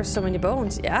card. There are so many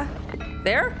bones. Yeah,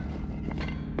 there.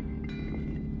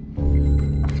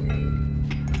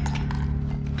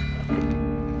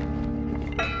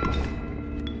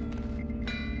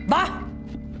 Bah.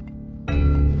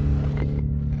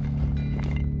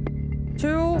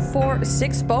 2, 4,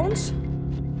 6 bones.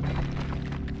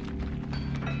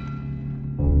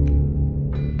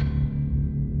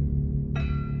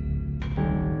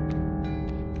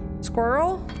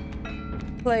 Squirrel.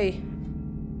 Play.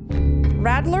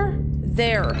 Rattler.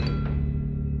 There.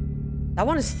 That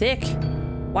one is thick.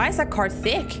 Why is that card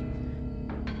thick?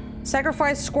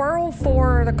 Sacrifice squirrel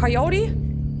for the coyote.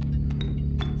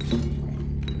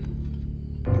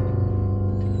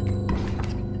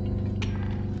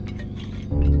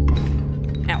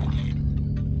 Ow.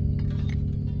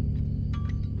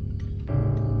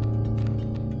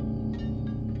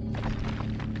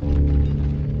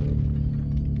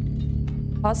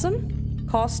 Awesome.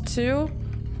 Cost 2.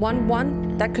 1,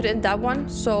 1. That could end that one.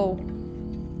 So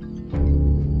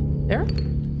there.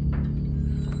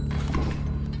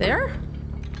 There.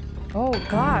 Oh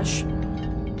gosh.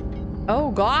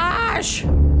 Oh gosh.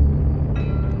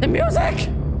 The music.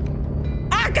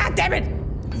 Ah, god damn it.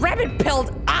 Rabbit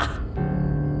pilled. Ah.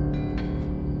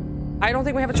 I don't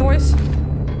think we have a choice.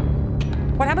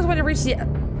 What happens when you reach the...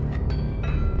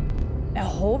 I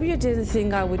hope you didn't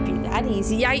think I would be that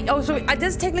easy. Yeah, oh, so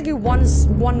this is technically one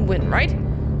win, right?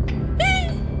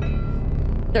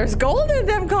 There's gold in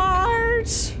them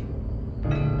cards.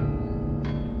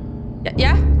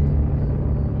 Yeah?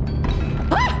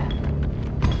 Ah!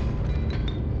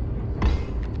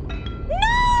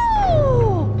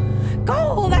 No!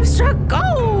 Gold! I've struck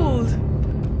gold!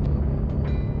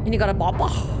 And you got a bopper.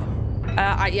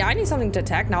 Yeah, I need something to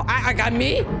attack now. I got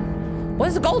me. What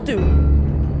does the gold do?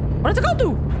 What does the gold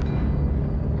do?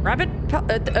 Rabbit?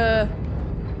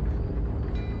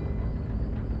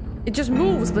 It just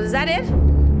moves, but is that it?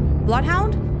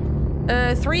 Bloodhound?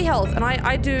 3 health, and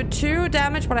I do 2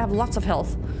 damage, but I have lots of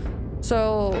health.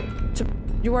 So,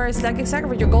 you are a stacking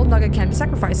sacrifice. Your gold nugget can't be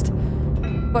sacrificed.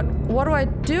 But what do I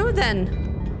do then?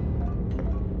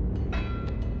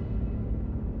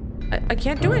 I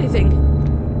can't do anything.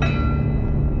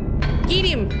 Eat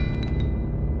him!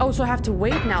 Oh, so I have to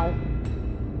wait now.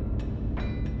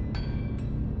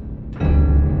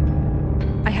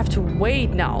 I have to wait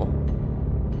now.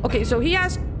 Okay, so he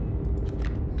has...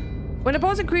 When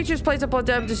opposing creatures place upon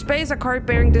the empty space, a card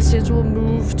bearing this sigil will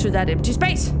move to that empty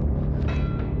space.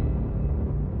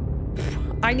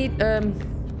 I need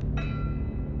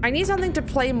something to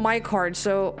play my card,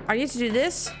 so I need to do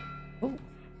this. Oh.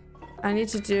 I need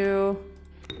to do...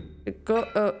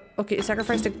 okay,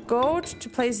 sacrifice the goat to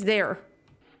place there.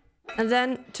 And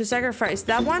then to sacrifice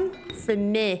that one for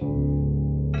me.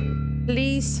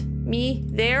 Please, me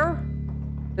there.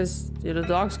 Because the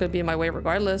dog's gonna be in my way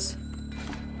regardless.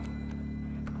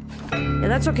 Yeah,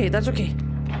 that's okay, that's okay.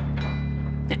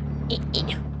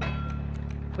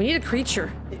 We need a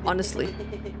creature, honestly.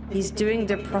 He's doing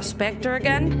the Prospector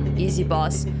again. Easy,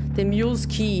 boss. The mule's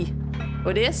key.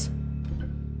 What is?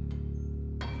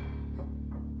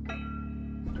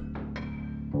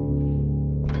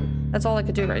 That's all I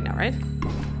could do right now, right?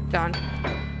 Gone.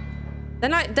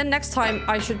 Then next time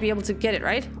I should be able to get it,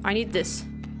 right? I need this.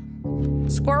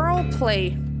 Squirrel,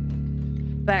 play.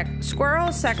 Back.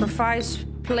 Squirrel, sacrifice,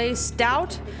 play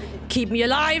stout. Keep me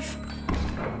alive.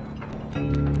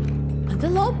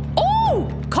 Antelope. Oh!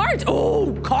 Cards!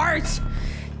 Oh, cards!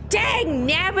 Dang,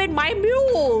 nabbit, my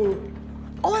mule!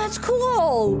 Oh, that's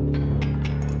cool!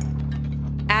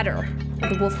 Adder.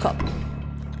 The wolf cup.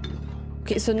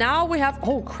 Okay, so now we have...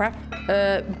 Oh, crap.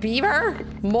 Beaver?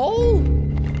 Mole?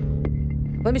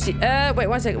 Let me see. Wait,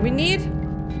 1 second. We need...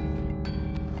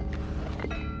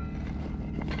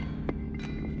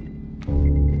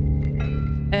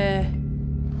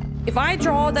 If I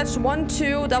draw, that's 1,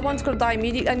 2. That one's gonna die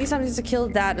immediately. I need something to kill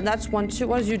that, and that's 1, 2.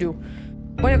 What does you do?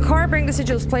 When a card brings the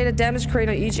sigils play, the damage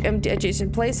created on each empty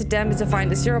adjacent place, the damage is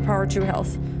defined as 0 power 2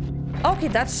 health. Okay,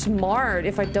 that's smart.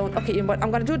 If I don't... Okay, you know what?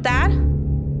 I'm gonna do that.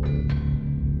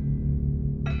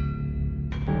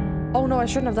 Oh no, I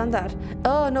shouldn't have done that.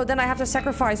 Oh no, then I have to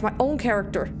sacrifice my own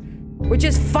character. Which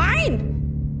is fine!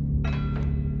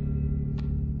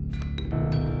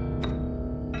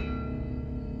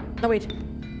 No, wait.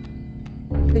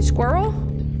 Please, squirrel.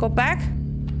 Go back.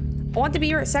 I want to be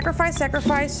your sacrifice,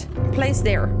 sacrifice. Place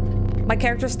there. My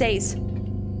character stays.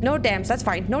 No dams, that's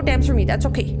fine. No dams for me, that's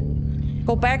okay.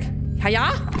 Go back.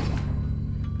 Hiya!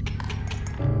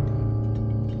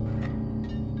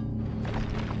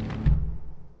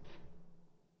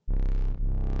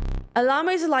 Allow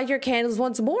me to light your candles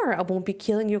once more. I won't be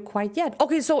killing you quite yet.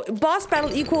 Okay, so boss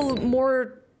battle equal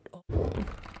more...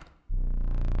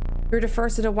 You're the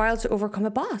first in a while to overcome a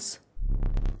boss.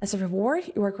 As a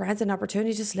reward, you are granted an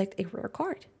opportunity to select a rare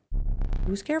card.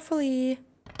 Choose carefully.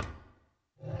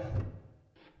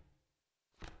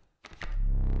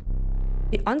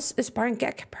 The uninspiring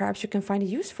gek. Perhaps you can find a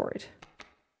use for it.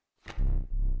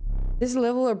 This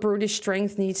level of brutish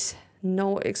strength needs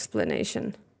no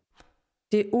explanation.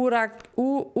 The Urayuli.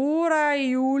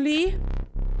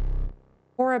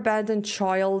 Poor abandoned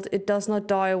child. It does not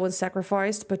die when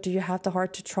sacrificed, but do you have the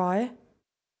heart to try?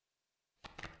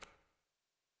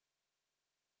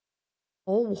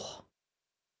 Oh.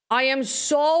 I am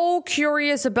so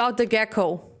curious about the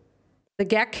gecko. The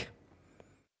gek.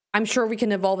 I'm sure we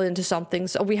can evolve it into something.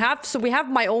 So we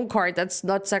have my own card that's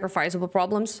not sacrificable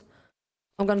problems.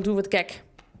 I'm gonna do with gek.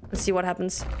 Let's see what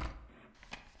happens.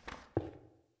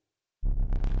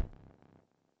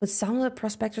 With sound of the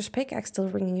Prospector's pickaxe still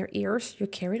ringing in your ears, you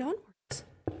carried onwards.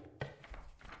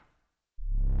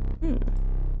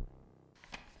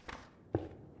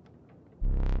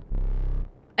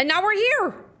 And now we're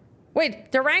here!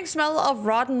 Wait, the rank smell of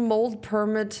rotten mold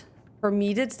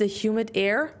permeated the humid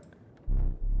air.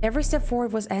 Every step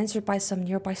forward was answered by some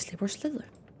nearby slip or slither.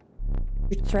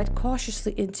 You tread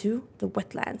cautiously into the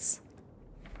wetlands.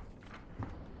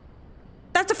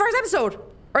 That's the first episode!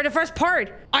 Or the first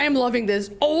part. I am loving this.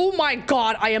 Oh my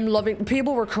god, I am loving...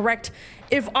 People were correct.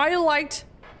 If I liked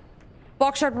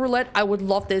Buckshot Roulette, I would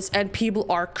love this. And people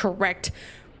are correct.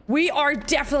 We are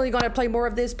definitely gonna play more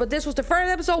of this, but this was the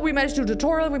first episode. We managed to do the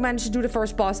tutorial, we managed to do the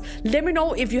first boss. Let me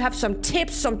know if you have some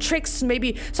tips, some tricks,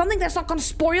 maybe something that's not gonna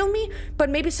spoil me, but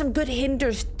maybe some good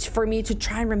hinders for me to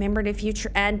try and remember in the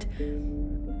future. And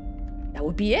that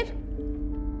would be it.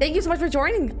 Thank you so much for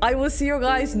joining. I will see you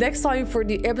guys next time for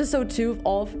the episode 2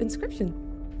 of Inscryption.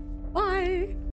 Bye.